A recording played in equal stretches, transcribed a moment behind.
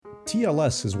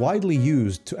TLS is widely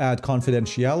used to add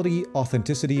confidentiality,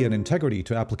 authenticity, and integrity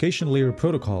to application layer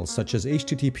protocols such as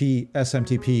HTTP,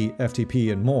 SMTP,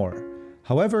 FTP, and more.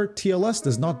 However, TLS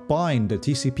does not bind a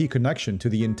TCP connection to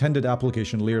the intended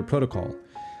application layer protocol.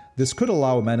 This could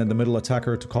allow a man-in-the-middle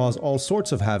attacker to cause all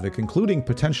sorts of havoc, including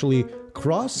potentially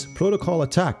cross-protocol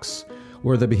attacks,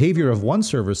 where the behavior of one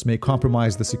service may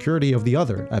compromise the security of the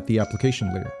other at the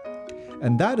application layer.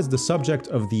 And that is the subject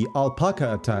of the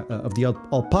Alpaca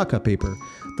paper,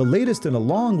 the latest in a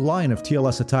long line of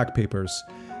TLS attack papers.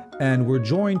 And we're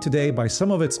joined today by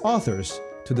some of its authors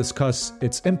to discuss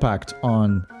its impact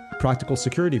on practical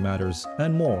security matters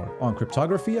and more on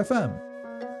Cryptography FM.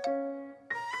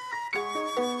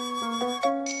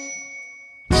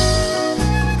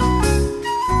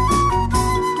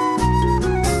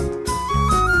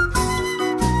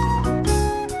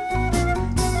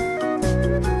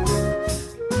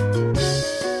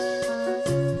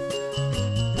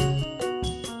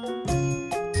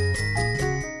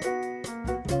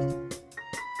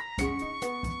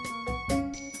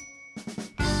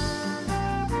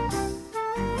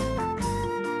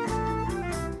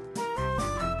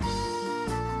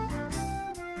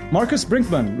 Marcus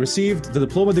Brinkmann received the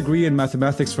diploma degree in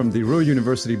mathematics from the Ruhr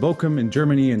University Bochum in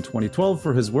Germany in 2012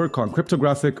 for his work on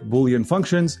cryptographic Boolean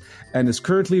functions, and is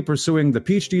currently pursuing the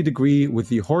PhD degree with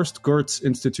the Horst Goertz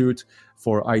Institute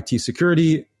for IT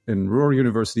Security in Ruhr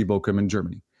University Bochum in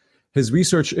Germany. His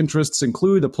research interests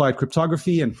include applied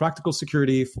cryptography and practical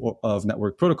security of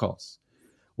network protocols.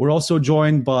 We're also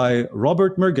joined by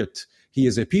Robert Merget. He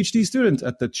is a PhD student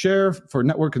at the Chair for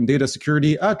Network and Data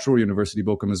Security at Ruhr University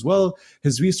Bochum as well.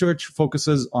 His research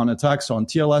focuses on attacks on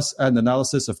TLS and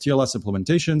analysis of TLS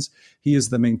implementations. He is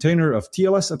the maintainer of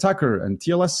TLS Attacker and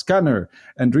TLS Scanner,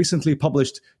 and recently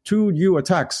published 2 new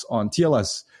attacks on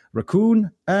TLS,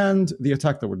 Raccoon and the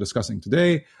attack that we're discussing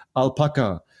today,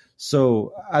 Alpaca.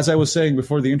 So, as I was saying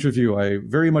before the interview, I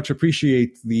very much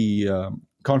appreciate the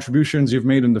contributions you've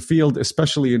made in the field,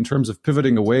 especially in terms of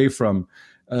pivoting away from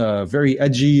very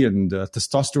edgy and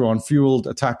testosterone-fueled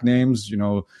attack names, you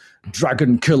know,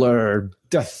 Dragon Killer,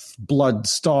 Death, Blood,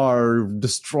 Star,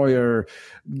 Destroyer,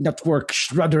 Network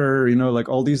Shredder, you know, like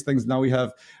all these things. Now we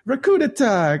have Raccoon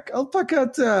Attack, Alpaca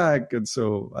Attack. And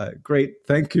so great.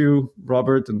 Thank you,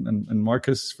 Robert and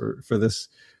Marcus, for this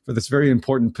very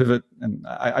important pivot. And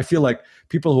I feel like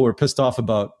people who are pissed off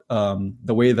about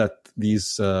the way that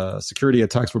these security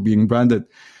attacks were being branded,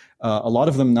 a lot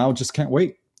of them now just can't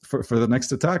wait for the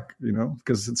next attack, you know,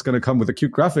 because it's going to come with a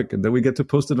cute graphic, and then we get to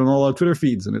post it on all our Twitter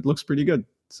feeds, and it looks pretty good.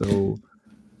 So,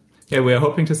 yeah, we are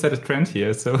hoping to set a trend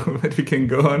here so that we can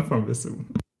go on from this soon.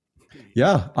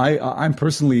 Yeah, I'm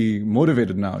personally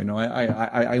motivated now. You know,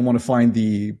 I want to find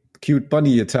the cute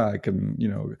bunny attack and, you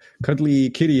know, cuddly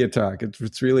kitty attack.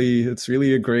 It's really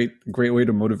a great way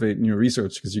to motivate in your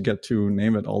research, because you get to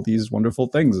name it all these wonderful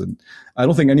things. And I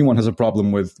don't think anyone has a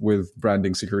problem with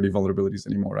branding security vulnerabilities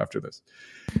anymore after this.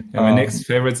 Yeah, my next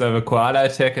favorites are the koala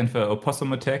attack and the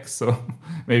opossum attack. So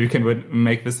maybe we can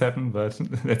make this happen, but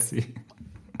let's see.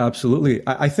 Absolutely.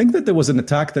 I think that there was an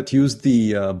attack that used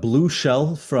the blue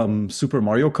shell from Super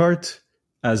Mario Kart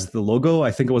as the logo. I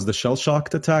think it was the shell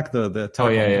shocked attack, the attack. Oh,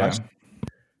 yeah.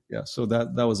 Yeah, so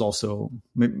that was also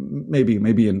maybe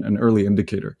an early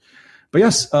indicator. But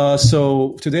yes,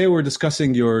 so today we're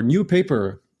discussing your new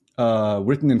paper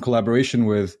written in collaboration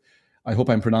with, I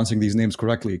hope I'm pronouncing these names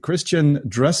correctly, Christian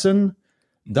Dressen,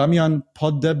 Damian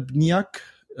Podebniak,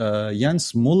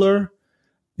 Jens Muller,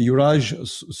 Juraj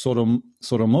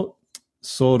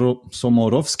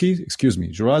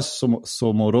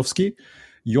Somorovsky,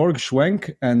 Jörg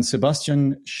Schwenk, and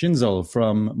Sebastian Schinzel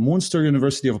from Münster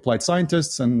University of Applied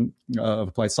Sciences and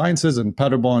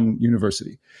Paderborn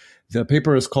University. The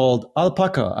paper is called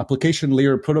Alpaca, Application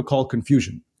Layer Protocol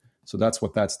Confusion. So that's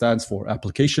what that stands for,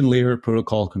 Application Layer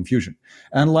Protocol Confusion,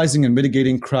 analyzing and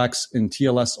mitigating cracks in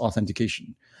TLS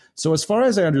authentication. So as far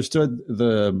as I understood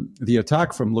the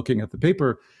attack from looking at the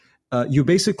paper, you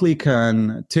basically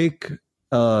can take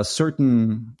a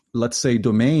certain, let's say,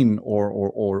 domain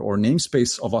or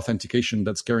namespace of authentication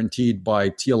that's guaranteed by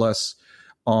TLS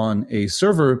on a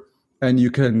server, and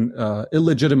you can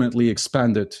illegitimately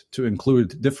expand it to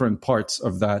include different parts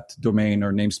of that domain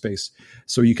or namespace.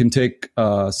 So you can take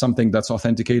something that's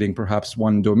authenticating perhaps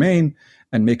one domain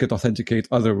and make it authenticate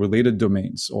other related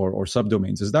domains or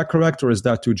subdomains. Is that correct, or is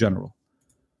that too general?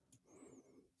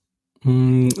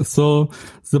 So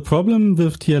the problem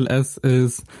with TLS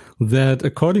is that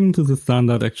according to the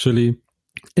standard, actually,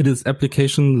 it is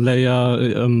application layer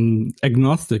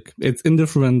agnostic. It's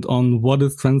indifferent on what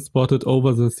is transported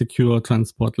over the secure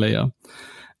transport layer.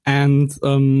 And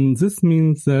this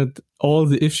means that all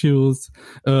the issues,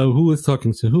 who is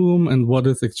talking to whom and what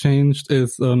is exchanged,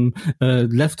 is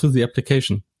left to the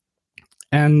application.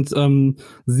 And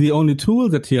the only tool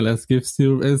that TLS gives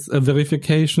you is a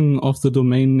verification of the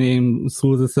domain name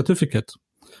through the certificate.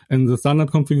 In the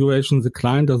standard configuration, the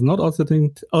client does not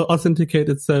authenticate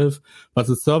itself, but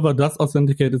the server does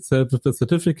authenticate itself with a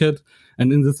certificate.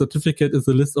 And in the certificate is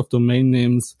a list of domain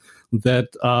names that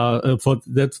are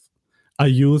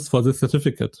used for this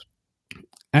certificate.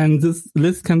 And this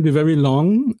list can be very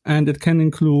long, and it can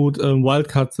include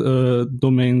wildcard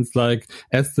domains like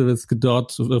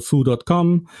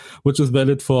 *.foo.com, which is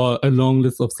valid for a long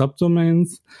list of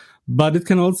subdomains. But it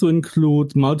can also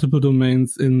include multiple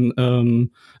domains in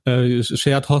a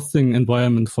shared hosting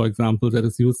environment, for example, that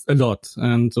is used a lot.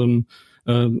 And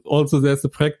also there's a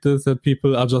practice that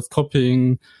people are just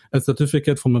copying a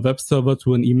certificate from a web server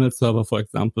to an email server, for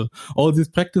example. All these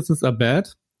practices are bad.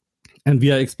 And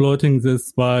we are exploiting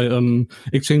this by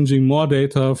exchanging more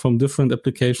data from different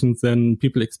applications than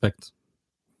people expect.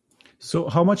 So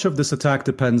how much of this attack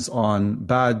depends on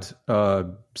bad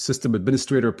system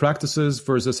administrator practices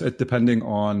versus it depending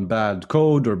on bad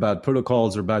code or bad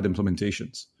protocols or bad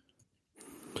implementations?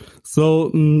 So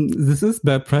this is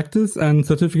bad practice, and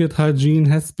certificate hygiene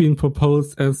has been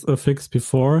proposed as a fix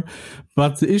before.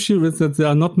 But the issue is that there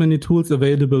are not many tools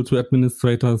available to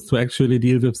administrators to actually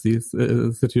deal with these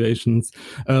situations.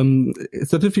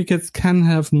 Certificates can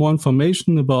have more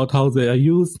information about how they are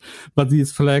used, but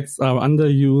these flags are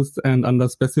underused and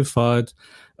underspecified.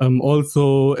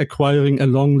 Also acquiring a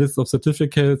long list of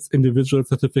certificates, individual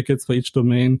certificates for each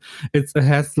domain, it's a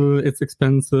hassle, it's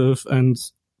expensive, and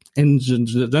in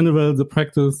general, the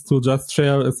practice to just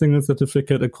share a single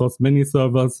certificate across many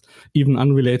servers, even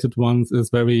unrelated ones, is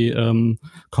very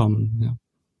common. Yeah.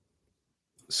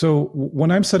 So when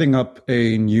I'm setting up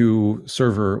a new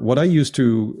server, what I use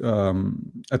to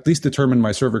at least determine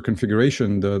my server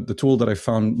configuration, the tool that I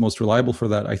found most reliable for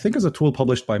that, I think is a tool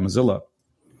published by Mozilla.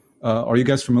 Are you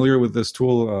guys familiar with this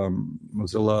tool,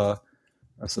 Mozilla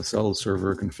SSL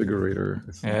Server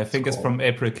Configurator? I think it's from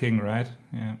April King, right?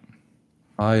 Yeah.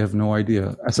 I have no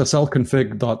idea.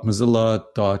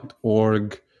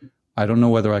 sslconfig.mozilla.org. I don't know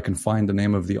whether I can find the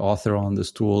name of the author on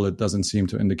this tool. It doesn't seem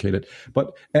to indicate it.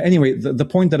 But anyway, the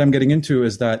point that I'm getting into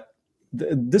is that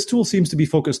this tool seems to be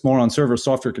focused more on server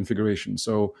software configuration.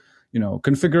 So,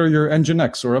 configure your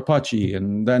Nginx or Apache,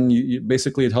 and then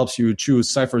basically it helps you choose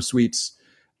cipher suites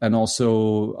and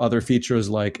also other features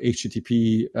like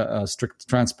HTTP strict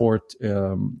transport,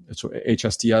 so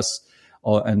HSTS,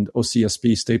 and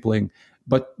OCSP stapling.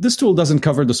 But this tool doesn't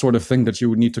cover the sort of thing that you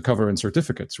would need to cover in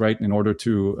certificates, right, in order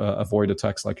to avoid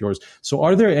attacks like yours. So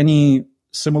are there any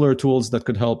similar tools that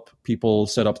could help people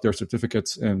set up their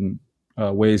certificates in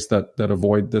ways that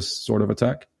avoid this sort of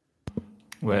attack?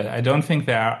 Well, I don't think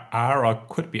there are or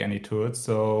could be any tools.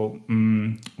 So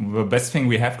the best thing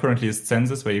we have currently is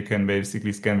Census, where you can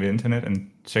basically scan the internet and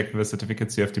check the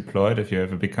certificates you have deployed if you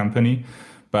have a big company.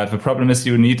 But the problem is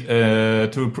you need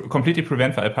to completely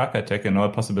prevent the alpaca attack in all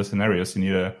possible scenarios. You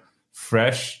need a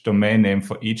fresh domain name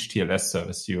for each TLS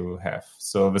service you have.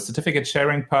 So the certificate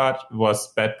sharing part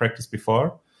was bad practice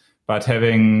before, but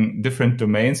having different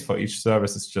domains for each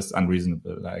service is just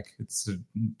unreasonable. Like, it's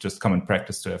just common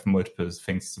practice to have multiple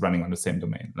things running on the same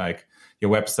domain. Like,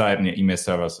 your website and your email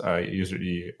servers are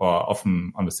usually or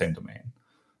often on the same domain.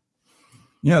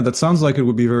 Yeah, that sounds like it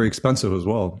would be very expensive as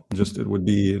well. There would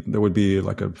be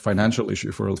like a financial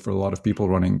issue for a lot of people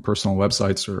running personal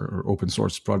websites or open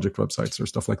source project websites or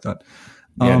stuff like that.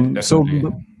 So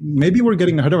maybe we're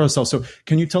getting ahead of ourselves. So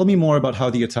can you tell me more about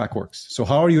how the attack works? So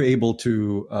how are you able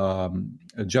to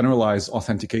generalize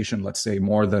authentication, let's say,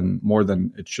 more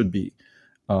than it should be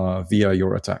via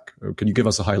your attack? Can you give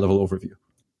us a high level overview?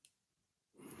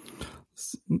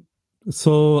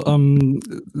 So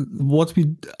what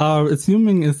we are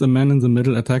assuming is a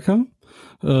man-in-the-middle attacker.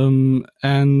 And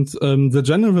the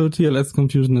general TLS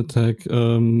confusion attack,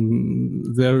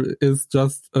 there is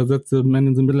just that the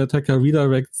man-in-the-middle attacker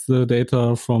redirects the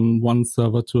data from one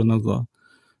server to another.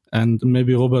 And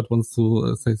maybe Robert wants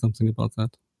to say something about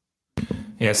that.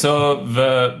 Yeah, so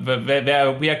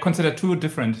we are considered two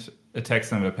different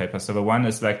attacks in the paper. So the one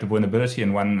is like the vulnerability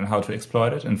and one how to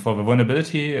exploit it. And for the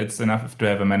vulnerability, it's enough to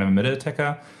have a man-in-the-middle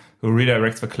attacker who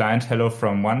redirects the client hello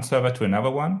from one server to another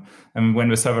one. And when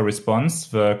the server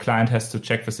responds, the client has to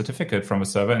check the certificate from the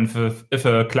server. And if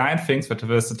a client thinks that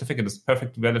the certificate is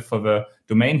perfectly valid for the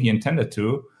domain he intended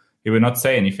to, he will not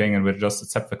say anything and will just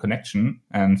accept the connection.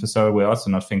 And the server will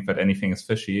also not think that anything is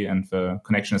fishy and the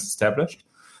connection is established.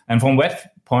 And from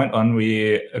that point on,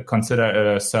 we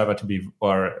consider a server to be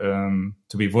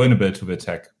vulnerable to the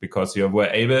attack, because you were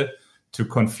able to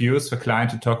confuse the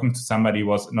client to talking to somebody who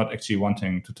was not actually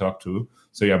wanting to talk to.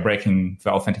 So you're breaking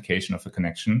the authentication of the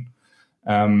connection.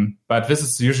 But this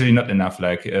is usually not enough.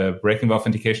 Like breaking the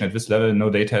authentication at this level, no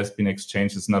data has been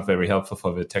exchanged, is not very helpful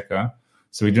for the attacker.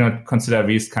 So we do not consider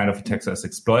these kind of attacks as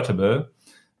exploitable.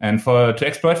 And to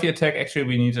exploit the attack, actually,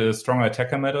 we need a stronger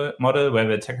attacker model where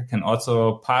the attacker can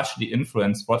also partially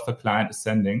influence what the client is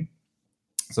sending.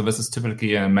 So this is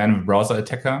typically a man-in-the-browser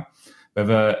attacker, where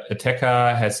the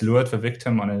attacker has lured the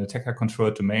victim on an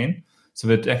attacker-controlled domain. So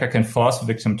the attacker can force the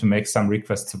victim to make some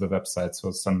requests to the website.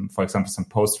 So for example, some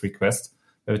post request.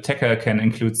 The attacker can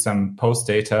include some post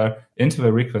data into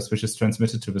the request, which is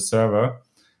transmitted to the server.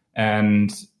 And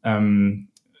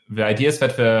the idea is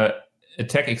that the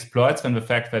attack exploits when the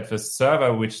fact that the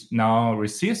server which now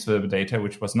receives the data,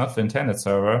 which was not the intended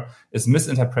server, is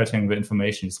misinterpreting the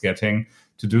information it's getting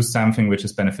to do something which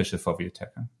is beneficial for the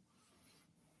attacker.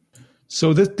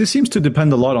 So this seems to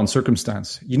depend a lot on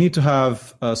circumstance. You need to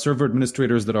have server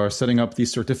administrators that are setting up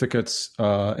these certificates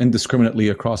indiscriminately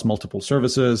across multiple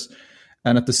services.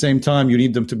 And at the same time, you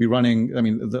need them to be running. I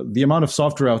mean, the amount of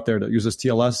software out there that uses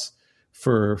TLS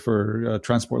for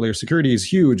transport layer security is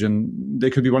huge, and they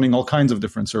could be running all kinds of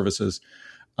different services.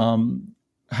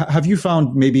 Have you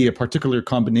found maybe a particular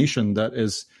combination that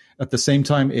is at the same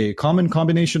time a common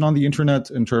combination on the internet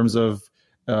in terms of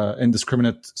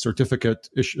indiscriminate certificate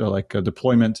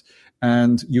deployment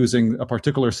and using a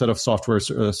particular set of software,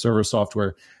 server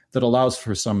software that allows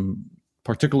for some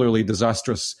particularly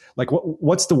disastrous, like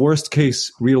what's the worst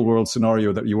case real world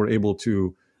scenario that you were able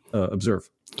to observe?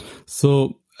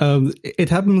 So it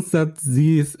happens that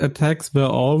these attacks were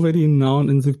already known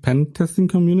in the pen testing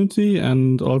community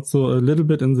and also a little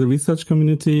bit in the research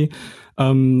community.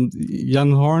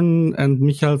 Jan Horn and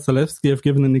Michal Zalewski have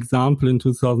given an example in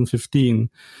 2015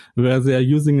 where they are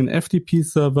using an FTP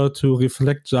server to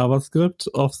reflect JavaScript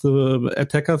of the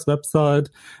attacker's website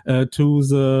to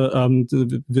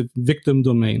the victim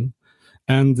domain.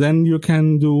 And then you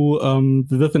can do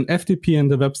with an FTP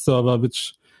and a web server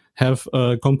which have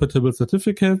compatible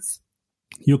certificates.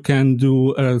 You can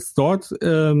do a stored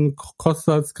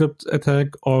cross-site script attack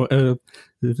or a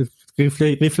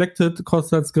reflected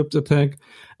cross-site script attack,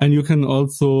 and you can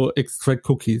also extract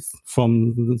cookies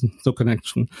from the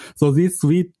connection. So these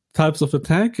three types of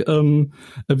attack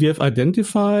we have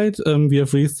identified. We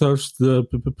have researched the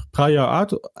prior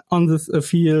art on this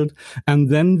field, and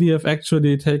then we have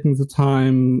actually taken the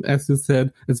time. As you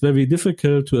said, it's very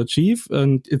difficult to achieve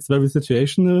and it's very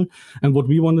situational. And what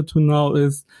we wanted to know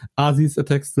is, are these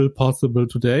attacks still possible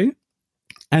today?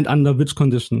 And under which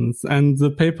conditions? And the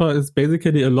paper is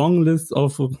basically a long list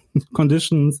of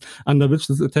conditions under which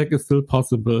this attack is still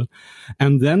possible.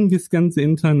 And then we scanned the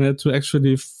internet to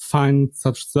actually find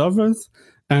such servers.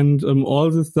 And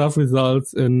all this stuff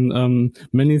results in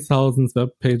many thousands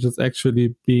web pages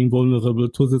actually being vulnerable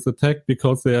to this attack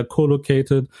because they are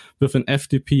co-located with an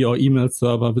FTP or email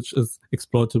server, which is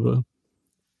exploitable.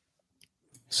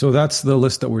 So that's the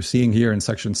list that we're seeing here in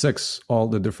section 6, all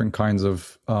the different kinds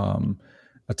of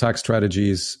attack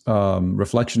strategies,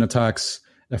 reflection attacks,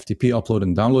 FTP upload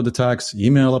and download attacks,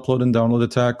 email upload and download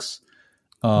attacks.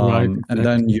 Right, exactly. And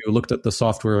then you looked at the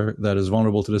software that is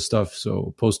vulnerable to this stuff.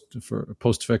 So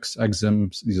Postfix,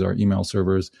 Exim, these are email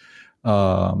servers.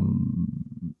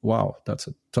 Wow, that's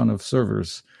a ton of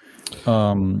servers.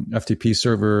 FTP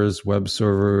servers, web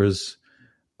servers.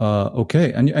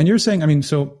 Okay, and you're saying, I mean,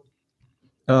 so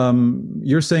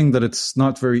you're saying that it's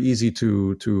not very easy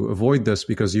to avoid this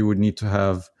because you would need to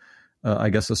have, I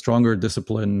guess, a stronger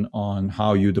discipline on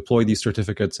how you deploy these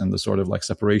certificates and the sort of like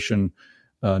separation,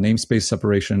 namespace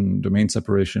separation, domain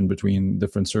separation between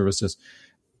different services.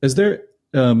 Is there,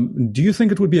 do you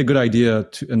think it would be a good idea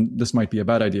to, and this might be a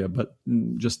bad idea, but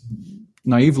just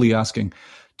naively asking,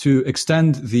 to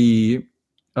extend the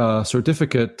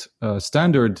certificate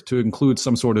standard to include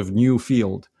some sort of new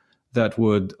field that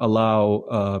would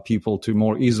allow people to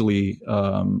more easily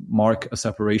mark a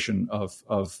separation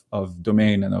of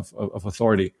domain and of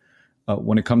authority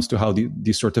when it comes to how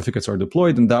these certificates are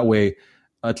deployed? And that way,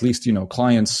 at least, you know,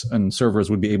 clients and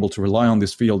servers would be able to rely on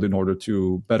this field in order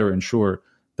to better ensure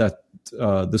that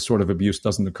this sort of abuse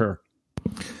doesn't occur.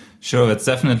 Sure, it's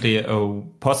definitely a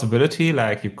possibility.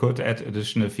 Like you could add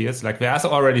additional fields. Like there are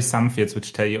already some fields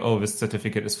which tell you, oh, this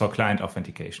certificate is for client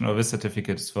authentication or this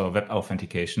certificate is for web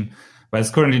authentication, but it's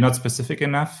currently not specific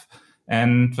enough.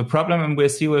 And the problem we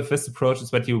see with this approach is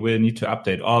that you will need to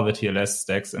update all the TLS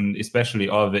stacks and especially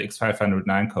all the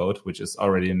X509 code, which is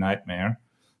already a nightmare.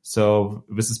 So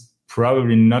this is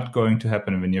probably not going to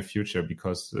happen in the near future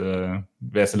because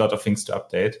there's a lot of things to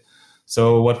update.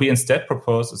 So what we instead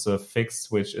propose is a fix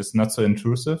which is not so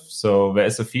intrusive. So there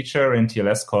is a feature in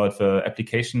TLS called the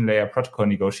Application Layer Protocol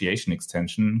Negotiation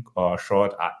Extension, or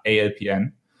short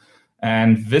ALPN.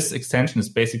 And this extension is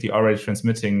basically already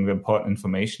transmitting the important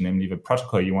information, namely the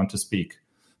protocol you want to speak.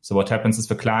 So what happens is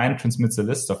the client transmits a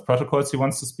list of protocols he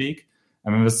wants to speak.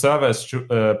 And when the server is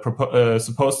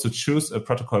supposed to choose a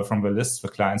protocol from the list the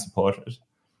client supported.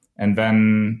 And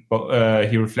then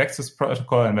he reflects this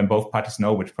protocol, and then both parties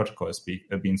know which protocol is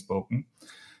being spoken.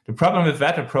 The problem with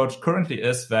that approach currently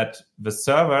is that the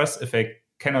servers, if they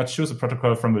cannot choose a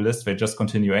protocol from the list, they just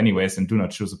continue anyways and do not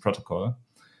choose a protocol.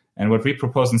 And what we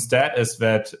propose instead is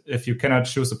that if you cannot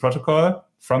choose a protocol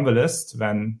from the list,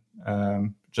 then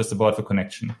just abort the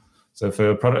connection. So if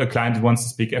a client wants to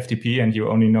speak FTP and you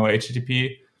only know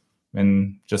HTTP,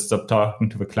 then just stop talking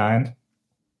to the client.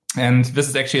 And this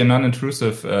is actually a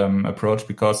non-intrusive approach,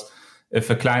 because if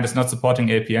a client is not supporting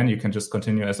ALPN, you can just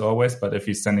continue as always. But if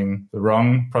he's sending the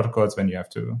wrong protocols, then you have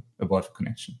to abort the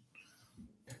connection.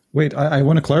 Wait, I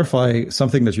want to clarify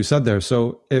something that you said there.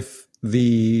 So if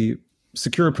the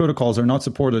secure protocols are not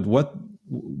supported, what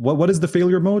is the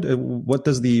failure mode? What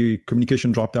does the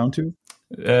communication drop down to?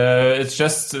 It's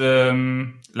just this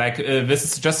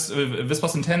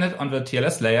was intended on the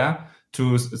TLS layer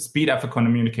to speed up the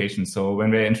communication. So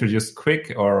when they introduced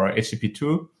QUIC or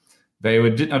HTTP2, they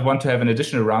did not want to have an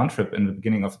additional round trip in the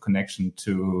beginning of the connection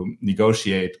to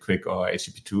negotiate QUIC or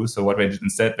HTTP2. So what they did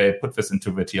instead, they put this into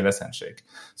the TLS handshake.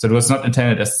 So it was not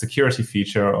intended as a security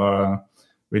feature or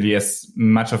really as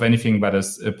much of anything but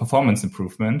as a performance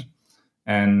improvement.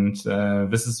 And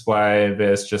this is why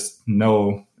there's just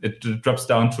it drops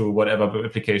down to whatever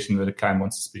application that the client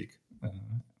wants to speak.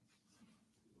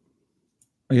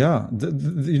 Yeah,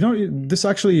 this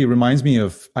actually reminds me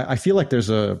of, I feel like there's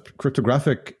a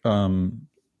cryptographic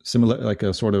similar, like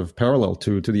a sort of parallel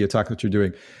to the attack that you're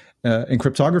doing. In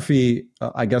cryptography,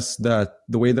 I guess that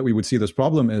the way that we would see this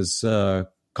problem is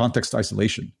context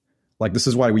isolation. Like, this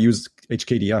is why we use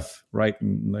HKDF, right?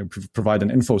 And provide an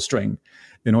info string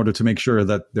in order to make sure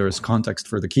that there is context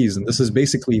for the keys. And this is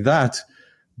basically that,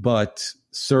 but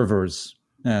servers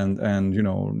and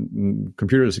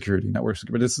computer security, network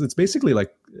security. But it's basically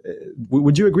like,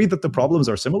 would you agree that the problems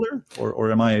are similar,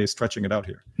 or am I stretching it out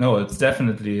here? No, it's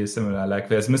definitely similar. Like,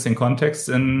 there's missing context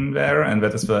in there, and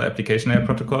that is the application layer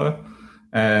protocol.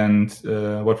 And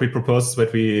what we propose is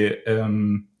that we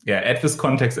add this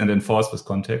context and enforce this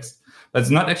context. But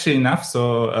it's not actually enough.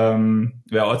 So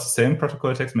there are also same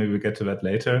protocol text. Maybe we'll get to that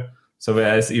later. So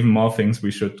there is even more things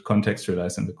we should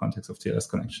contextualize in the context of TLS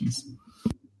connections.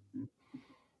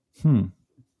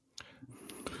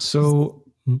 So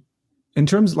in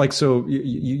terms, like, so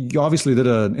you obviously did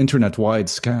an internet-wide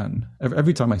scan.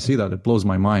 Every time I see that, it blows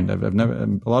my mind. I've never,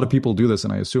 a lot of people do this,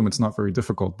 and I assume it's not very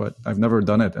difficult, but I've never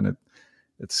done it, and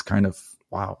it's kind of,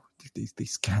 wow, they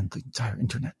scanned the entire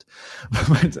internet.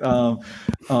 But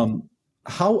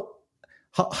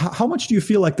how much do you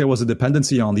feel like there was a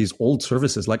dependency on these old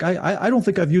services? Like, I don't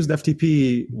think I've used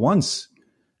FTP once,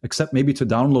 except maybe to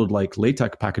download like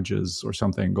LaTeX packages or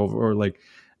something, or like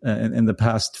in the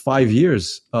past 5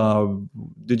 years.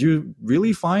 Did you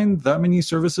really find that many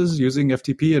services using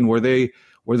FTP, and were they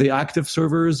active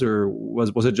servers, or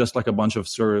was it just like a bunch of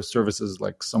services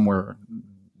like somewhere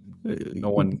no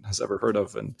one has ever heard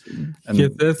of? And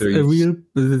yes, that's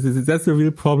a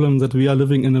real problem, that we are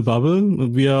living in a bubble.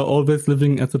 We are always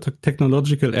living at the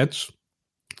technological edge.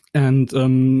 And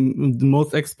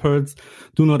most experts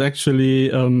do not actually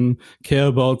care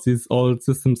about these old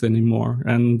systems anymore.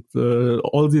 And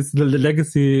all these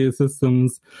legacy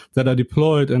systems that are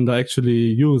deployed and are actually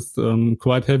used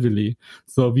quite heavily.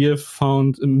 So we have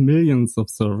found millions of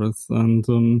servers. And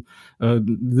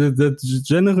the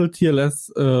general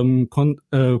TLS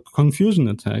confusion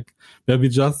attack, where we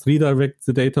just redirect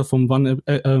the data from one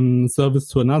service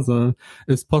to another,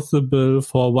 is possible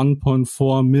for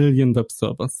 1.4 million web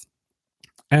servers.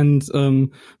 And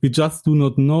we just do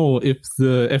not know if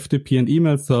the FTP and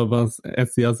email servers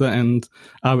at the other end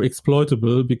are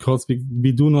exploitable, because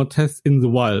we do not test in the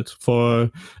wild for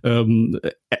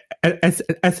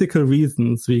ethical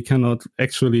reasons. We cannot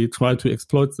actually try to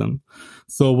exploit them.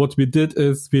 So what we did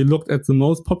is we looked at the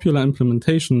most popular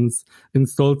implementations,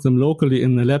 installed them locally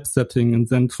in a lab setting, and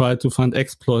then tried to find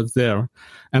exploits there.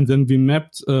 And then we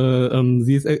mapped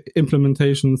these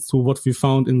implementations to what we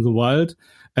found in the wild.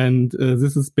 And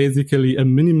this is basically a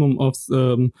minimum of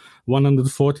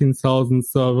 114,000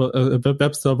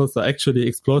 web servers are actually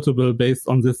exploitable based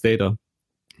on this data.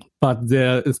 But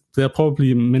there are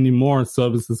probably many more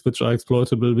services which are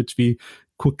exploitable, which we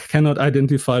cannot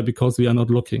identify because we are not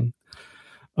looking.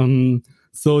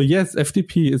 So yes,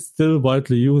 FTP is still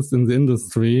widely used in the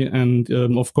industry, and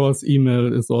of course,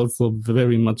 email is also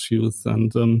very much used,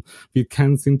 and we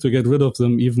can't seem to get rid of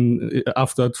them even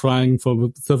after trying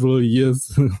for several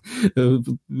years,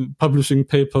 publishing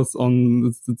papers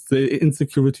on the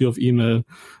insecurity of email.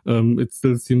 It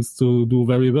still seems to do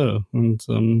very well,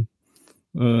 and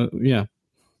yeah.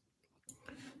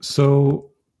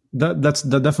 So that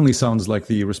definitely sounds like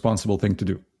the responsible thing to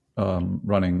do.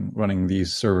 Running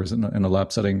these servers in a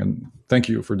lab setting, and thank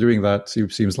you for doing that.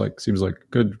 Seems like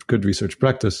good research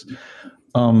practice.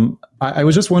 I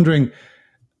was just wondering,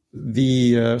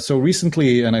 so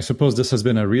recently, and I suppose this has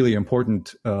been a really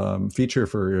important feature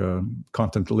for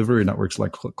content delivery networks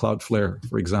like Cloudflare,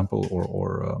 for example,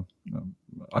 or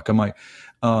Akamai,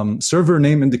 server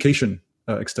name indication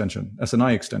extension,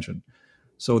 SNI extension.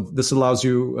 So this allows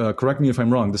you, correct me if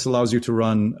I'm wrong, this allows you to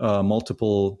run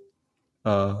multiple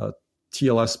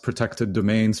TLS protected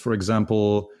domains, for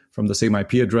example, from the same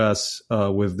IP address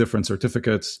with different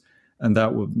certificates. And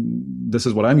this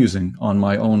is what I'm using on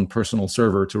my own personal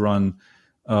server to run,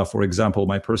 for example,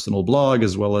 my personal blog,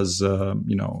 as well as, the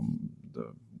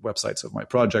websites of my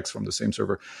projects from the same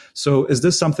server. So is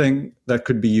this something that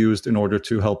could be used in order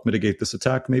to help mitigate this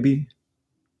attack, maybe?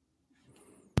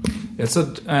 Yeah, so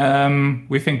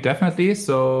we think definitely.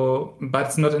 So, but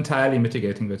it's not entirely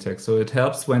mitigating the attack. So it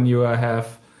helps when you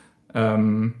have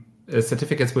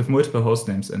certificates with multiple host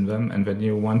names in them, and when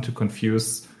you want to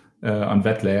confuse on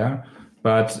that layer.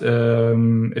 But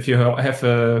if you have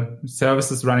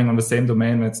services running on the same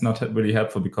domain, it's not really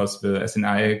helpful because the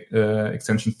SNI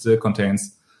extension still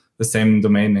contains the same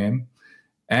domain name.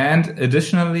 And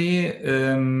additionally,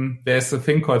 there's a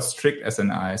thing called strict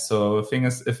SNI. So the thing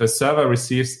is, if a server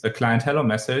receives a client hello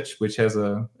message, which has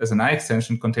a SNI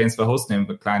extension, contains the host name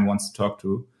the client wants to talk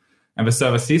to, and the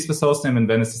server sees this host name and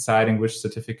then is deciding which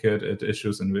certificate it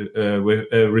issues and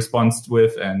responds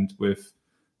with and with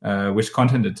which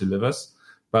content it delivers.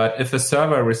 But if a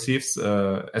server receives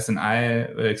a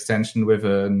SNI extension with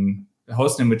a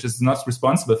host name which is not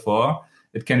responsible for,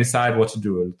 it can decide what to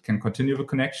do. It can continue the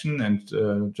connection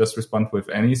and just respond with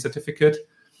any certificate,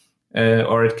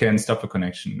 or it can stop the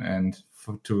connection. And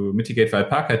to mitigate the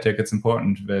alpaca attack, it's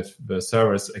important that the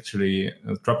server is actually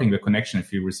dropping the connection if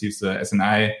he receives the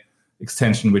SNI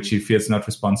extension, which he feels not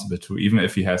responsible to, even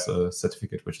if he has a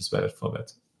certificate which is valid for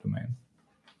that domain.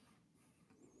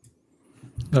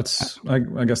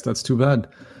 I guess that's too bad.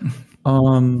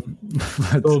 So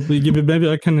maybe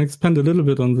I can expand a little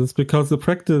bit on this, because the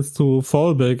practice to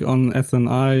fall back on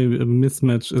SNI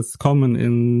mismatch is common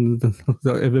in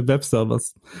the web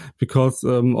servers, because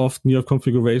often you have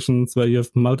configurations where you have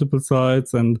multiple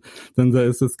sites, and then there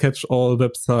is this catch-all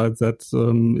website that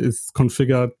is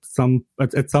configured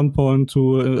at some point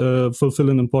to fulfill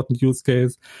an important use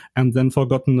case and then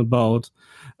forgotten about.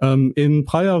 In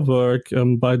prior work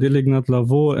by Delignat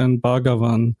Lavaux and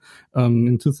Bhargavan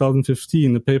in 2015,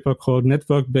 a paper called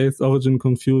Network-Based Origin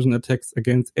Confusion Attacks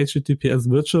Against HTTPS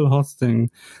Virtual Hosting,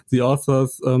 the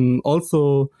authors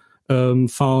also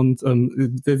found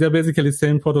they're basically the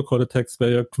same protocol attacks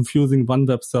where you're confusing one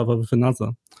web server with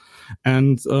another.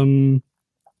 And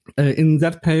in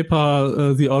that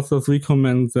paper, the authors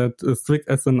recommend that a strict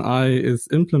SNI is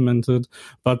implemented,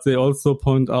 but they also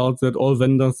point out that all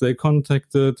vendors they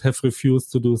contacted have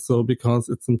refused to do so because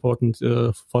it's important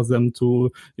for them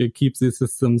to keep these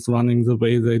systems running the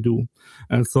way they do.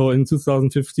 And so in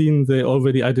 2015, they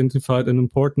already identified an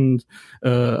important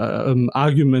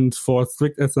argument for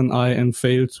strict SNI and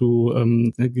failed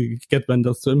to get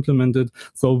vendors to implement it.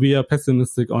 So we are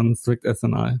pessimistic on strict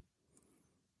SNI.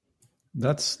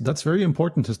 That's very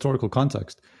important historical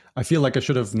context. I feel like I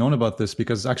should have known about this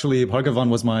because actually Bhargavan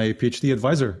was my PhD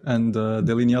advisor and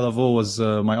Delignat Lavaux was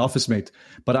my office mate.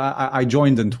 But I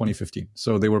joined in 2015,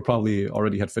 so they were probably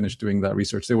already had finished doing that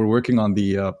research. They were working on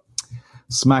the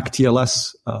SMAC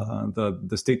TLS,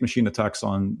 the state machine attacks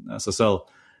on SSL,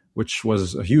 which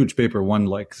was a huge paper, won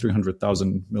like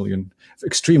 300,000 million,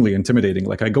 extremely intimidating.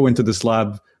 Like I go into this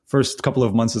lab, first couple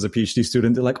of months as a PhD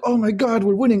student, they're like, oh my God,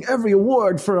 we're winning every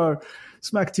award for our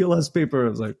SMAC TLS paper. I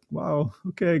was like, wow,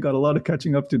 okay, got a lot of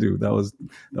catching up to do. That was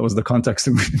the context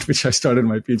in which I started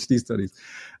my PhD studies.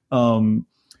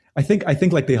 I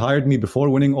think like they hired me before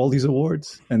winning all these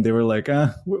awards, and they were like,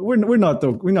 we're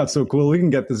not so cool. We can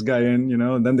get this guy in, you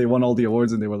know. And then they won all the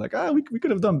awards, and they were like, we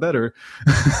could have done better.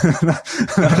 now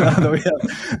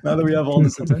that we have all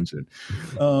this attention.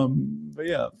 But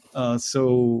yeah,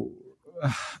 so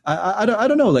I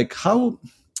don't know, like how.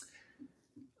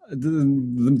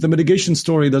 the mitigation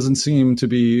story doesn't seem to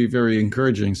be very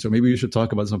encouraging. So maybe you should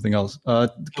talk about something else.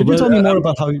 Could you tell me more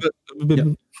about how you...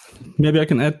 Maybe I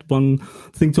can add one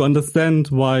thing to understand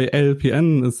why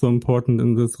ALPN is so important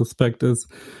in this respect is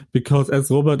because, as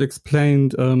Robert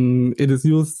explained, it is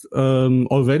used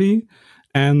already,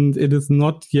 and it is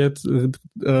not yet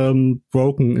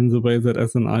broken in the way that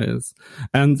SNI is.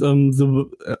 And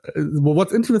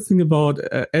what's interesting about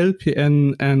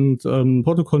LPN and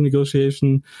protocol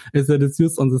negotiation is that it's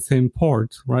used on the same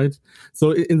port, right?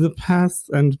 So in the past,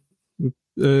 and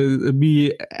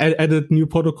we added new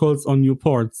protocols on new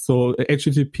ports. So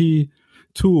HTTP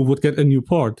 2 would get a new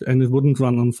port, and it wouldn't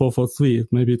run on 443.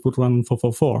 Maybe it would run on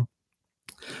 444.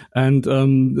 And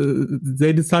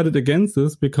they decided against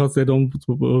this because they don't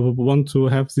want to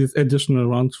have these additional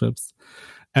round trips.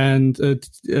 And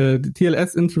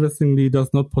TLS, interestingly,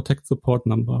 does not protect the port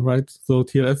number, right? So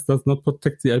TLS does not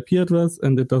protect the IP address,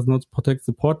 and it does not protect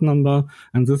the port number.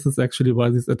 And this is actually why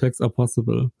these attacks are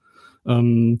possible. So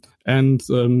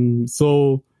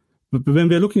when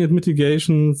we're looking at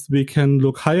mitigations, we can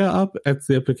look higher up at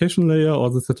the application layer or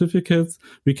the certificates.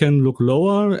 We can look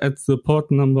lower at the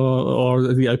port number or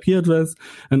the IP address,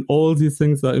 and all these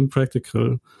things are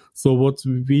impractical. So what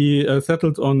we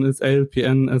settled on is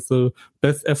ALPN as the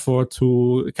best effort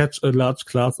to catch a large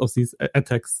class of these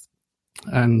attacks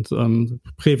and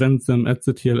prevent them at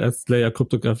the TLS layer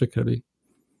cryptographically.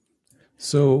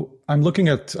 So I'm looking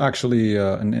at actually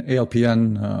an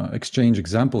ALPN exchange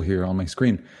example here on my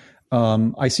screen.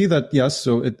 I see that, yes,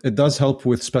 so it does help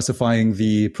with specifying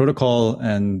the protocol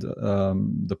and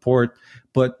the port,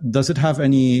 but does it have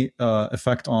any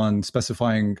effect on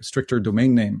specifying stricter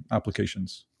domain name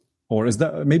applications? Or is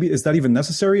that even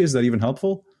necessary? Is that even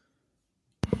helpful?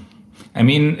 I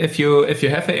mean, if you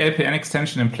have an ALPN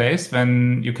extension in place,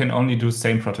 then you can only do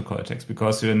same protocol attacks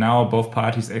because now both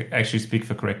parties actually speak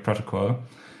the correct protocol.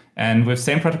 And with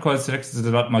same protocol attacks, it's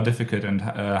a lot more difficult and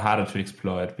harder to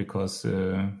exploit because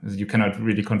you cannot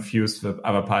really confuse the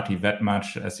other party that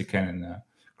much as you can in a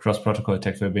cross-protocol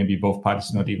attack where maybe both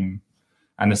parties not even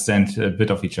understand a bit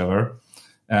of each other.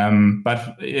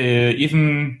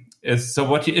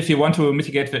 If you want to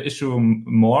mitigate the issue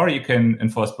more, you can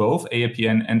enforce both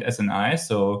ALPN and SNI.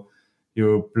 So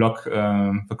you block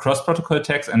the cross-protocol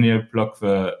attacks and you block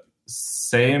the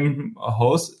same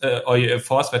host, or you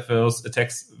enforce that those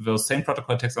same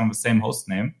protocol attacks on the same host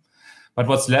name. But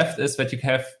what's left is that you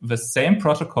have the same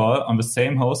protocol on the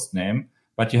same host name,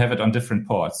 but you have it on different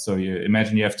ports. So you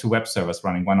imagine you have two web servers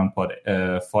running, one on port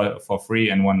 443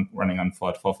 and one running on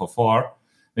port 444.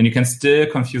 Then you can still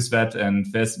confuse that, and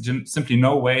there's simply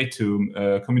no way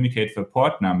to communicate the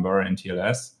port number in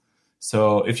TLS.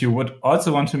 So if you would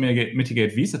also want to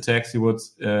mitigate these attacks, you would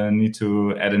need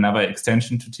to add another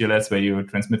extension to TLS where you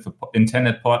transmit the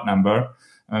intended port number,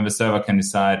 and the server can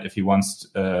decide if he wants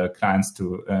clients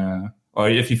to, or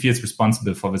if he feels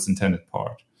responsible for this intended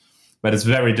port. But it's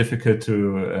very difficult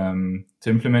to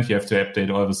implement. You have to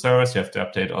update all the servers, you have to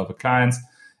update all the clients,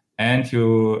 and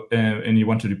you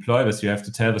want to deploy this, you have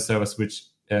to tell the servers which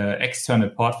external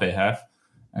port they have,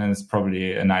 and it's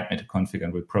probably a nightmare to configure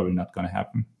and will probably not going to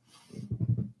happen.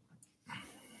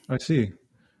 I see.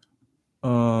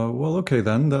 Well, okay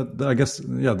then. That I guess,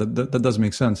 yeah, that does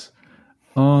make sense.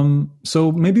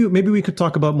 So maybe we could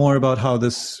talk more about how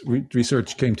this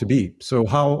research came to be. So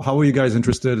how were you guys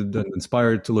interested and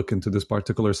inspired to look into this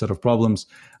particular set of problems?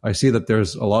 I see that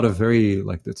there's a lot of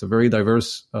it's a very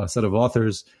diverse set of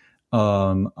authors.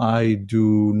 I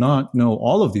do not know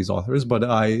all of these authors, but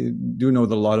I do know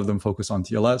that a lot of them focus on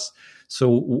TLS. So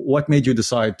what made you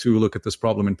decide to look at this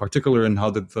problem in particular, and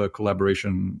how did the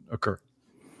collaboration occur?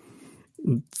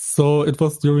 So it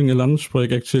was during a lunch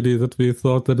break, actually, that we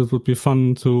thought that it would be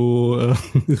fun to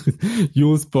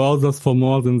use browsers for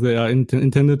more than they are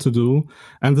intended to do.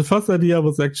 And the first idea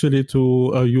was actually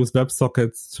to use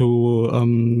WebSockets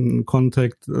to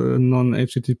contact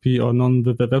non-HTTP or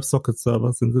non-WebSocket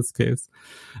servers in this case.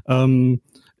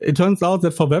 It turns out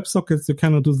that for WebSockets, you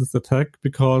cannot do this attack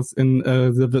because in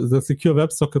the secure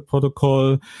WebSocket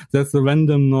protocol, there's a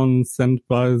random nonce sent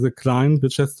by the client,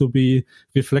 which has to be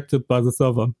reflected by the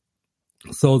server.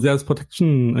 So there's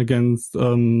protection against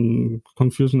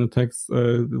confusion attacks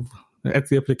at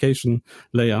the application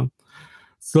layer.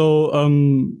 So,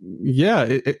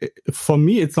 for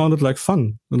me, it sounded like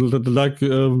fun, like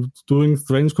doing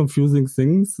strange, confusing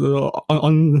things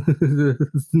on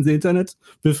the internet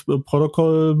with a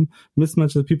protocol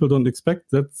mismatch that people don't expect.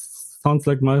 That sounds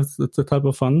like it's a type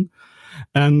of fun.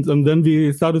 And then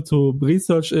we started to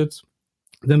research it.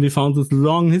 then we found this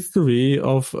long history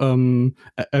of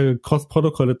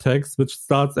cross-protocol attacks, which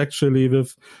starts actually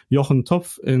with Jochen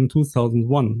Topf in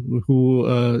 2001, who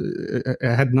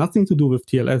had nothing to do with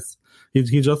TLS.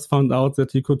 He just found out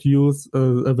that he could use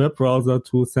a web browser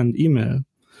to send email.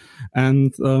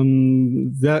 And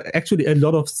there actually a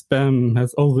lot of spam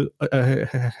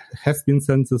has been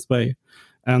sent this way.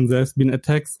 And there's been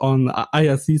attacks on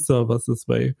IRC servers this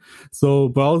way. So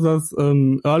browsers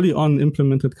early on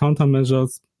implemented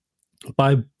countermeasures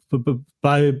by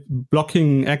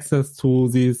blocking access to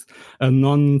these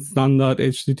non-standard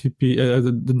HTTP,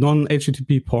 the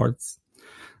non-HTTP ports.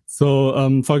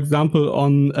 So, for example,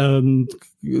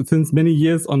 since many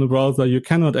years on a browser, you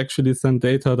cannot actually send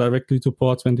data directly to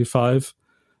port 25.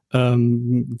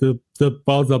 The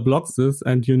browser blocks this,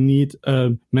 and you need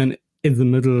a man in the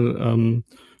middle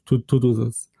to do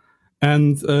this.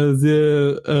 And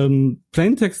the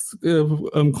plain text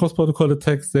cross-protocol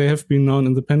attacks, they have been known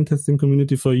in the pen testing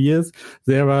community for years.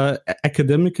 They are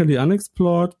academically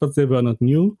unexplored, but they were not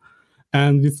new.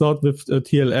 And we thought with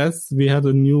TLS, we had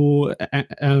a new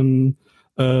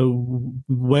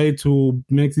way to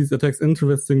make these attacks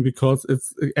interesting, because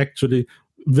it's actually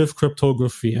with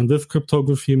cryptography, and with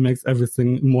cryptography makes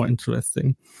everything more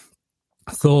interesting.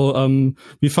 So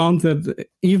we found that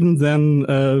even then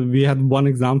we had one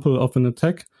example of an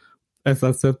attack, as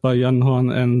I said, by Jan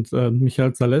Horn and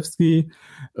Michael Zalewski,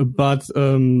 but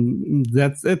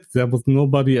that's it. There was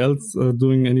nobody else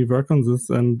doing any work on this,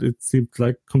 and it seemed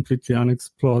like completely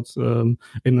unexplored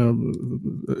in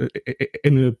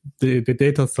the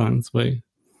data science way.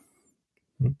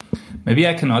 Maybe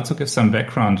I can also give some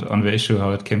background on the issue, how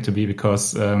it came to be,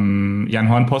 because Jan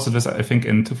Horn posted this, I think,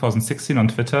 in 2016 on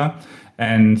Twitter,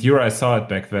 and Uri saw it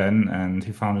back then, and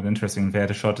he found it interesting. They had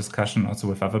a short discussion also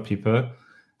with other people,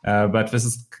 but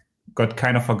this got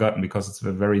kind of forgotten because it's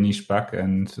a very niche bug,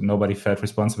 and nobody felt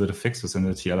responsible to fix this in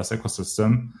the TLS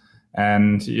ecosystem.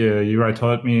 And Uri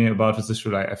told me about this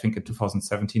issue, I think in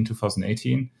 2017,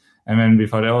 2018. And then we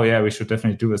thought, oh yeah, we should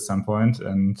definitely do this at some point.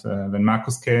 And then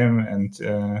Markus came, and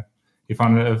he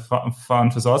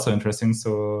found this also interesting.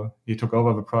 So he took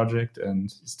over the project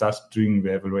and started doing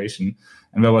the evaluation.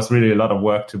 And there was really a lot of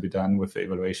work to be done with the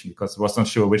evaluation, because it was not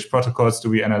sure which protocols do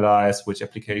we analyze, which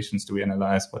applications do we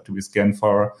analyze, what do we scan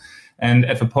for. And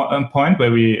at the point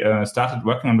where we started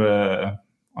working on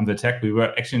the attack, we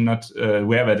were actually not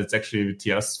aware that it's actually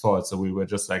TLS's fault. So we were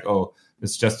just like, oh,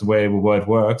 it's just the way the world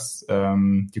works.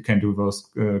 You can do those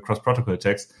cross-protocol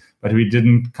attacks. But we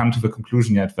didn't come to the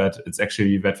conclusion yet that it's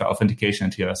actually that the authentication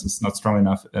in TLS is not strong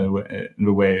enough in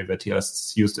the way that TLS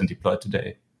is used and deployed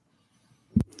today.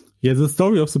 Yeah, the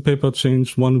story of the paper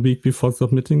changed 1 week before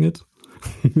submitting it.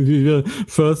 We were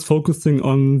first focusing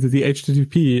on the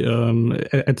HTTP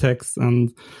attacks,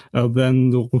 and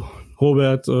then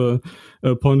Robert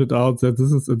pointed out that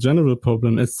this is a general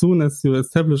problem. As soon as you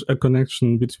establish a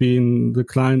connection between the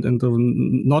client and the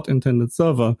not intended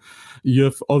server, you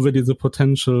have already the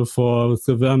potential for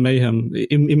severe mayhem.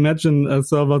 Imagine a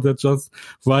server that just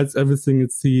writes everything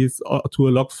it sees to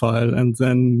a log file, and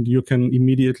then you can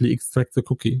immediately extract the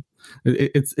cookie.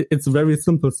 It's a very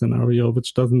simple scenario,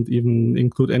 which doesn't even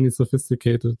include any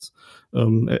sophisticated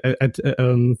thing.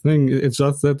 It's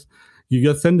just that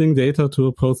you're sending data to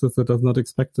a process that does not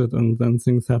expect it, and then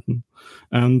things happen.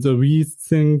 And we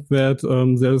think that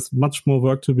there's much more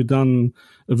work to be done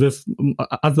with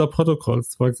other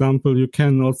protocols. For example, you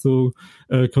can also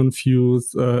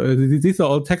confuse, these are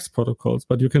all text protocols,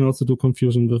 but you can also do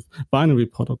confusion with binary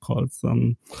protocols.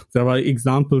 There are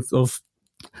examples of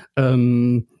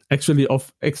actually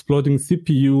of exploiting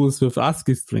CPUs with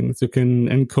ASCII strings. You can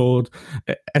encode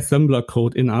assembler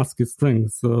code in ASCII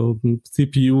strings. So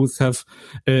CPUs have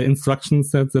instruction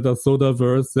sets that are so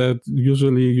diverse that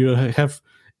usually you have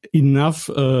enough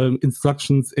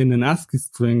instructions in an ASCII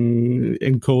string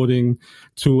encoding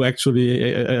to actually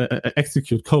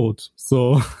execute code.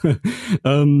 So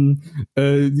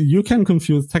you can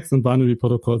confuse text and binary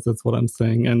protocols. That's what I'm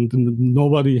saying. And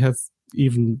nobody has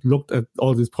even looked at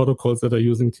all these protocols that are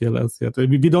using TLS yet.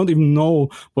 We don't even know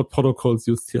what protocols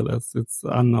use TLS. It's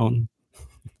unknown.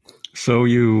 So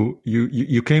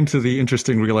you came to the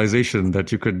interesting realization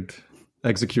that you could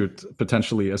execute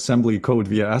potentially assembly code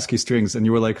via ASCII strings, and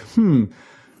you were like,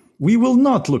 we will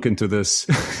not look into this.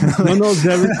 No,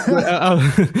 there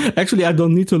is, actually, I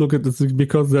don't need to look at this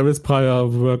because there is prior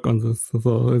work on this.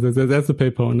 So there's a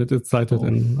paper on it. It's cited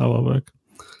in our work.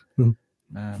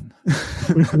 Man,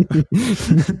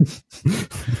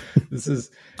 this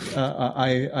is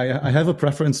I have a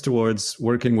preference towards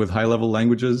working with high level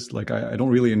languages. Like I don't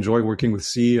really enjoy working with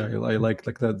C. I like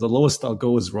the lowest I'll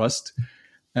go is Rust,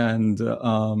 And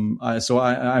I'm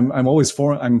always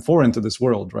foreign to this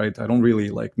world, right? I don't really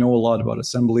know a lot about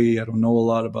assembly. I don't know a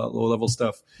lot about low level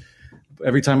stuff.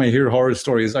 Every time I hear horror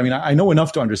stories, I mean, I know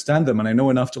enough to understand them, and I know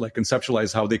enough to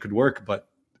conceptualize how they could work, but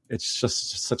it's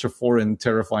just such a foreign,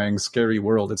 terrifying, scary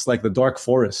world. It's like the dark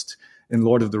forest in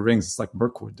Lord of the Rings. It's like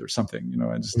Mirkwood or something,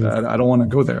 I don't want to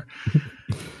go there.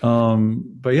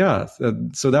 But yeah,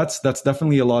 so that's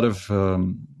definitely a lot of,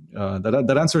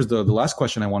 that answers the last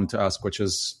question I wanted to ask, which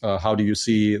is, how do you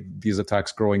see these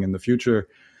attacks growing in the future,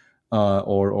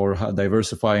 or how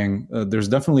diversifying? There's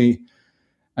definitely,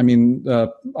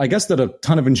 I guess that a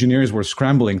ton of engineers were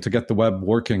scrambling to get the web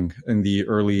working in the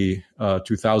early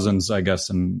 2000s, I guess,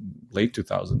 and late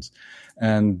 2000s,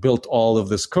 and built all of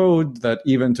this code that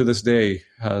even to this day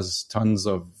has tons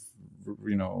of,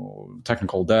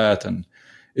 technical debt and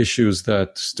issues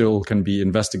that still can be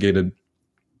investigated.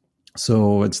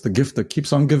 So it's the gift that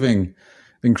keeps on giving,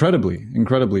 incredibly.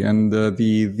 And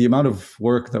the amount of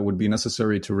work that would be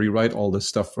necessary to rewrite all this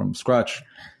stuff from scratch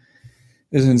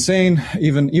is insane,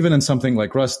 even in something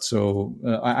like Rust. So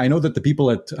I know that the people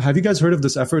have you guys heard of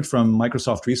this effort from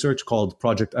Microsoft Research called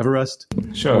Project Everest?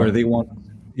 Sure. Where they want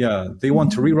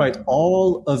to rewrite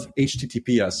all of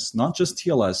HTTPS, not just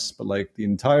TLS, but the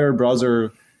entire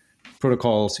browser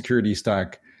protocol security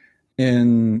stack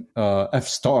in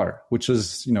F-star, which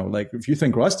is, if you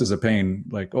think Rust is a pain,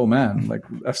 oh man,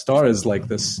 F-star is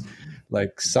this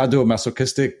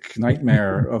sadomasochistic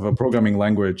nightmare of a programming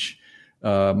language.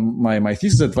 My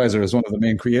thesis advisor is one of the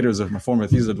main creators of my former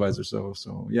thesis advisor.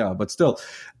 So yeah, but still,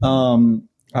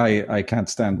 I can't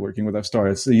stand working with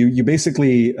F-star. So you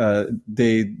basically,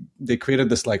 they created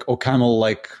this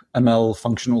OCaml ML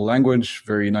functional language,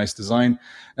 very nice design,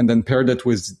 and then paired it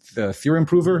with the theorem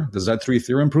prover, the Z3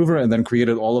 theorem prover, and then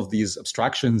created all of these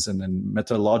abstractions and then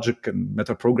meta logic and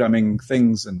meta programming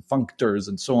things and functors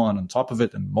and so on top of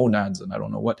it, and monads and I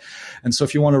don't know what. And so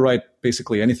if you want to write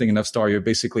basically anything in F-star, you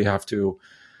basically have to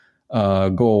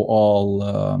go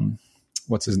all,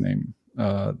 what's his name?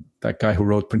 That guy who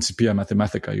wrote Principia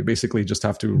Mathematica. You basically just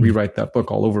have to rewrite that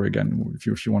book all over again if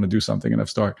you want to do something in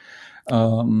F-star,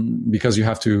 because you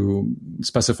have to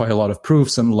specify a lot of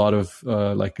proofs and a lot of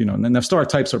and F-star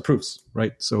types are proofs,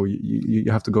 right? So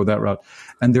you have to go that route,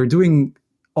 and they're doing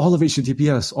all of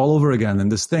HTTPS all over again in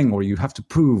this thing where you have to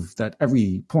prove that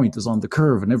every point is on the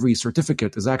curve and every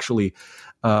certificate is actually.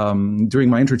 During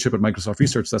my internship at Microsoft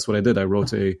Research, that's what I did. I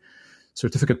wrote a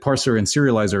certificate parser and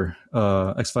serializer,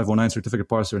 X509 certificate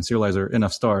parser and serializer in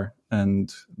F-star,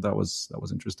 and that was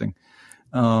interesting.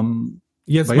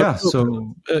 Yes, but yeah.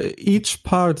 So each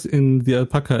part in the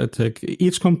Alpaca attack,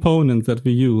 each component that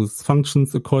we use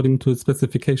functions according to its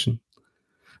specification.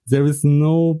 There is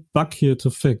no bug here to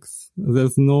fix.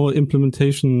 There's no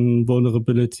implementation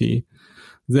vulnerability.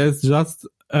 There's just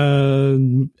a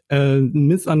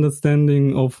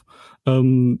misunderstanding of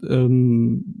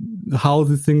how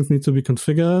these things need to be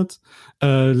configured,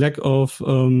 lack of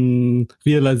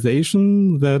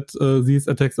realization that these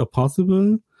attacks are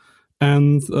possible.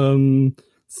 And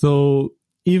so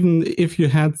even if you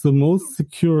had the most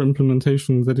secure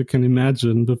implementation that you can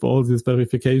imagine with all this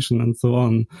verification and so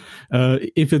on,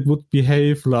 if it would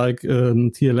behave like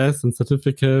TLS and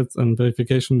certificates and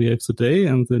verification behaves today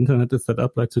and the internet is set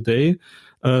up like today,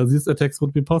 these attacks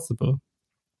would be possible.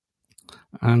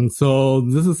 And so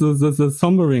this is a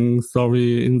sombering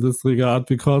story in this regard,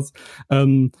 because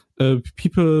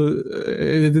people,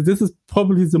 this is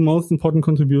probably the most important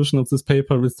contribution of this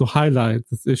paper, is to highlight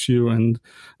this issue and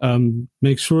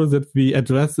make sure that we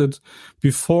address it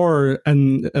before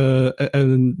and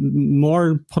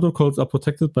more protocols are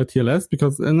protected by TLS,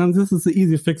 because and then this is the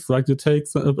easy fix, right? You take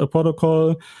a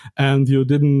protocol and you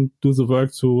didn't do the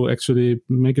work to actually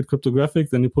make it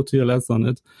cryptographic, then you put TLS on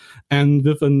it. And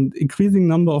with an increasing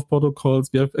number of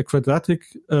protocols, we have a quadratic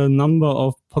number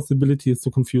of possibilities to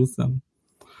confuse them.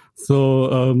 So,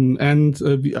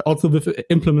 also with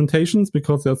implementations,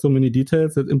 because there are so many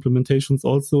details that implementations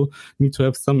also need to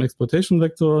have some exploitation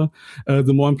vector.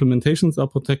 The more implementations are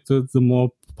protected, the more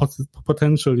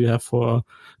potential you have for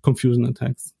confusion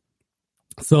attacks.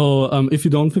 So, if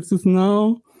you don't fix this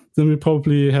now, then we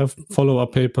probably have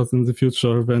follow-up papers in the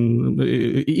future when,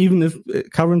 even if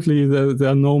currently there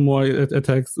are no more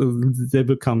attacks, they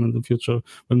will come in the future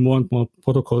when more and more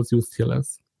protocols use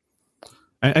TLS.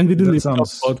 And we didn't even talk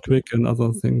about Quick and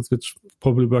other things, which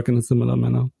probably work in a similar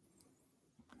manner.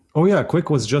 Oh yeah,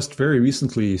 Quick was just very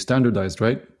recently standardized,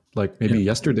 right? Like maybe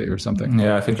yesterday or something.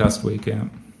 Yeah, I think last week, yeah.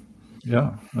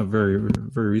 Yeah, very,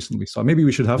 very recently. So maybe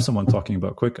we should have someone talking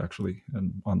about Quick actually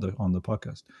on the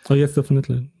podcast. Oh yes,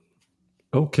 definitely.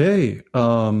 Okay.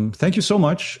 Thank you so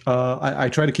much. I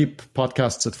try to keep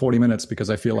podcasts at 40 minutes because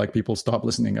I feel like people stop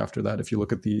listening after that if you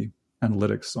look at the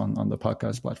analytics on the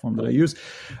podcast platform that I use.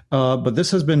 But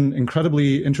this has been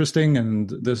incredibly interesting, and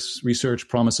this research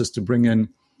promises to bring in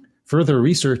further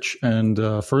research and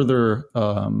further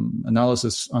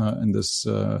analysis in this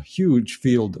huge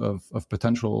field of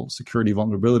potential security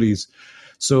vulnerabilities.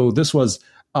 So this was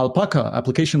Alpaca,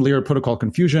 Application Layer Protocol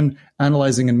Confusion,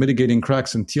 Analyzing and Mitigating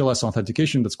Cracks in TLS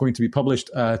Authentication, that's going to be published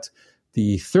at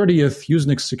the 30th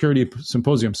Usenix Security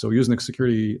Symposium. So Usenix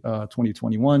Security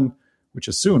 2021, which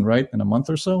is soon, right? In a month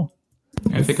or so?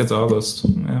 I think it's August.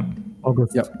 Yeah.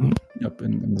 August. Yep.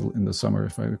 In the summer,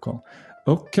 if I recall.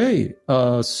 Okay.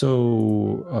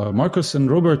 So Markus and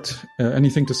Robert,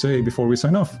 anything to say before we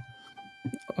sign off?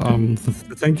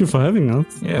 Thank you for having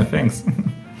us. Yeah, thanks.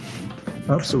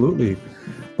 Absolutely.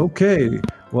 Okay,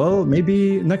 well,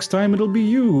 maybe next time it'll be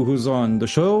you who's on the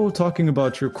show talking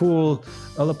about your cool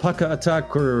alpaca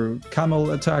attack or camel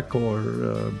attack or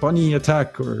bunny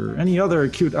attack or any other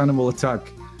cute animal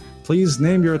attack. Please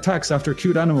name your attacks after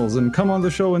cute animals and come on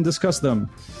the show and discuss them.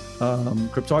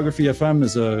 Cryptography FM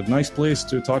is a nice place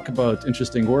to talk about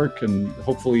interesting work and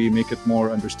hopefully make it more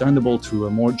understandable to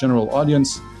a more general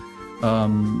audience.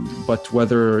 But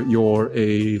whether you're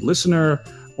a listener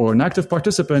or an active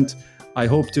participant, I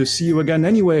hope to see you again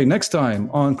anyway next time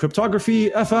on Cryptography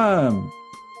FM.